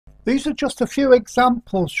These are just a few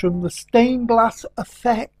examples from the stained glass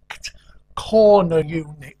effect corner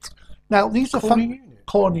unit. Now these are Corner unit?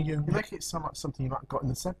 corner You unit. make it sound like something you might have got in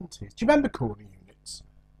the 70s. Do you remember corner units?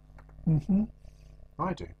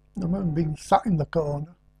 I do. I remember being sat in the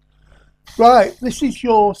corner. Right, this is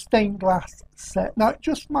your stained glass set. Now, it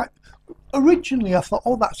just might. Originally, I thought,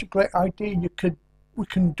 oh, that's a great idea. We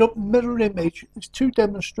can mirror image. There's two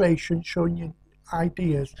demonstrations showing you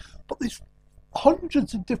ideas, but there's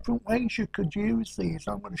hundreds of different ways you could use these.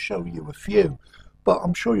 I'm going to show you a few, but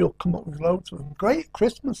I'm sure you'll come up with loads of them. Great at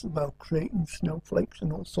Christmas as well, creating snowflakes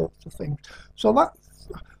and all sorts of things. So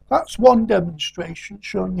that's one demonstration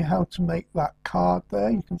showing you how to make that card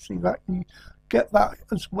there. You can see that you get that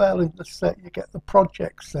as well in the set. You get the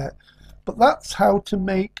project set, but that's how to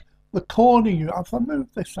make the corner unit. If I move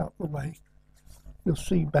this out the way, you'll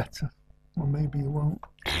see better, or maybe you won't.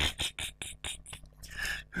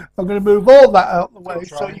 I'm going to move all that out the way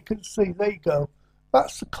so you can see. There you go.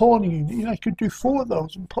 That's the corner unit. You could do 4 of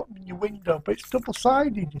those and put them in your window, but it's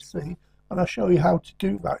double-sided, you see. And I'll show you how to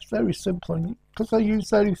do that. It's very simple, and because I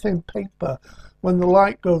use very thin paper, when the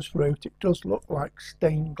light goes through it, it does look like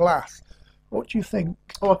stained glass. What do you think?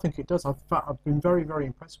 Oh, I think it does. In fact, I've been very, very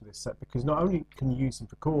impressed with this set because not only can you use them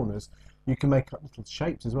for corners, you can make up little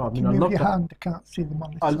shapes as well. I mean, I love your hand. I can't see the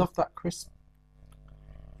monitor. I love that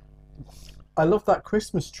I love that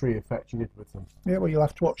Christmas tree effect you did with them. Yeah, well, you'll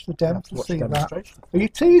have to watch the demo to see that. Are Are you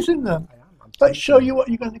teasing them? I am. Let's show you what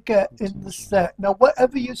you're going to get in the set. Now,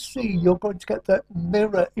 whatever you see, you're going to get that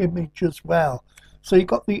mirror image as well. So you've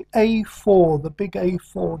got the A4, the big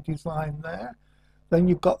A4 design there. Then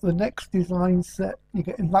you've got the next design set, you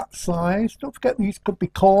get in that size. Don't forget these could be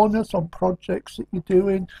corners on projects that you're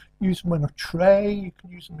doing. Use them on a tray, you can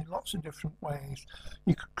use them in lots of different ways.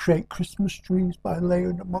 You could create Christmas trees by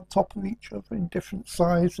layering them on top of each other in different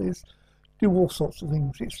sizes. Do all sorts of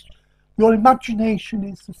things. Your imagination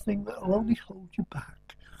is the thing that will only hold you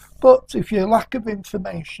back. But if you lack of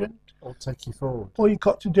information, I'll take you forward. all you've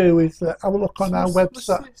got to do is have a look on our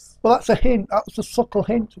website. Well, that's a hint. That's a subtle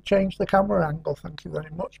hint to change the camera angle. Thank you very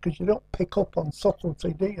much, because you don't pick up on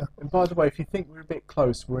subtlety, do you? And by the way, if you think we're a bit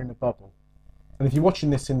close, we're in a bubble. And if you're watching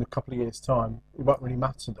this in a couple of years' time, it won't really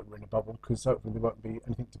matter that we're in a bubble because hopefully there won't be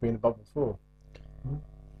anything to be in a bubble for.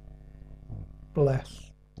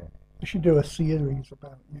 Bless. Yeah. We should do a series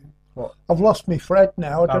about you. What? I've lost my thread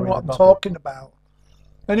now. I don't know what I'm talking about.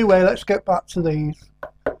 Anyway, let's get back to these.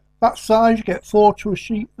 That size, you get 4 to a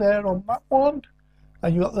sheet there on that one.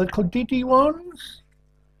 And you got the little diddy ones.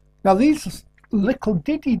 Now these are little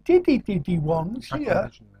diddy ones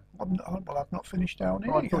here. Well, I've not finished down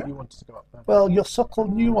here. I thought you wanted to go up there. Well, your subtle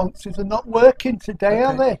nuances are not working today,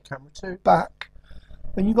 are they? Camera 2. Back.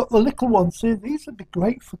 Then you've got the little ones here. These would be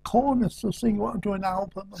great for corners. So see, you want to do an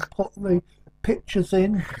album and put the pictures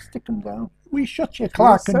in, stick them down. We shut your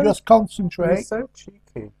clack and just concentrate. You're so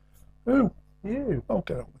cheeky. Who? You. Oh,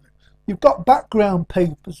 get on with it. You've got background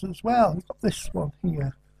papers as well. You've got this one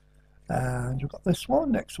here. And you've got this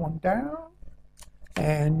one, next one down.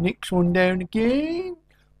 And next one down again.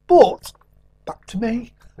 But, back to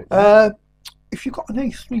me. If you've got an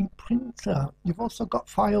A3 printer, you've also got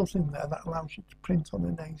files in there that allows you to print on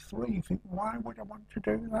an A3. You think, why would I want to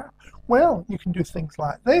do that? Well, you can do things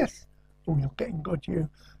like this. Oh, you're getting good, you.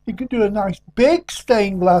 You can do a nice big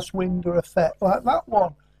stained glass window effect like that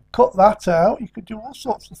one. Cut that out. You could do all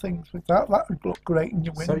sorts of things with that. That would look great in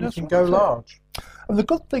your windows. So you can go large. And the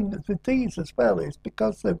good thing with these as well is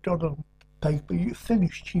because they've done on paper, you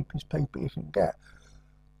finish cheapest paper you can get.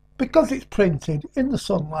 Because it's printed in the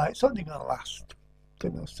sunlight, it's only going to last, I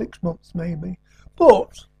don't know, 6 months maybe.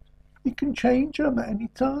 But you can change them at any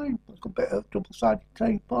time. Look, a bit of double-sided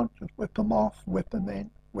tape on, just whip them off, whip them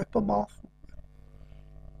in, whip them off.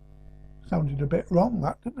 Sounded a bit wrong,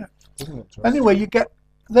 that, didn't it? Anyway, you get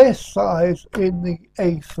this size in the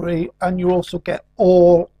A3, and you also get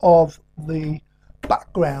all of the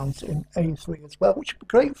backgrounds in A3 as well, which would be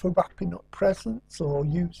great for wrapping up presents or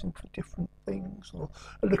using for different things, or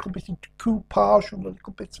a little bit of decoupage on a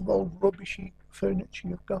little bit of old rubbishy furniture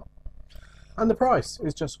you've got. And the price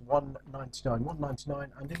is just $1.99. $1.99,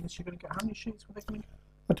 and in this you're going to get how many sheets were they going to?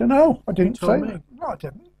 I don't know. I didn't say me. that. No, I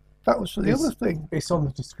didn't. That was for the other thing. It's on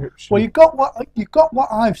the description. Well, you got what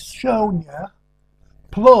I've shown you,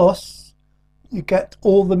 plus you get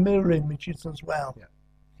all the mirror images as well. Yeah.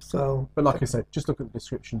 So, but like I said, just look at the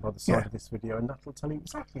description by the side of this video, and that'll tell you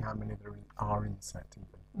exactly how many there are in the set.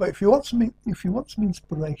 But if you want some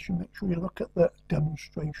inspiration, make sure you look at the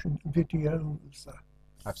demonstration videos.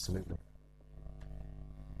 Absolutely.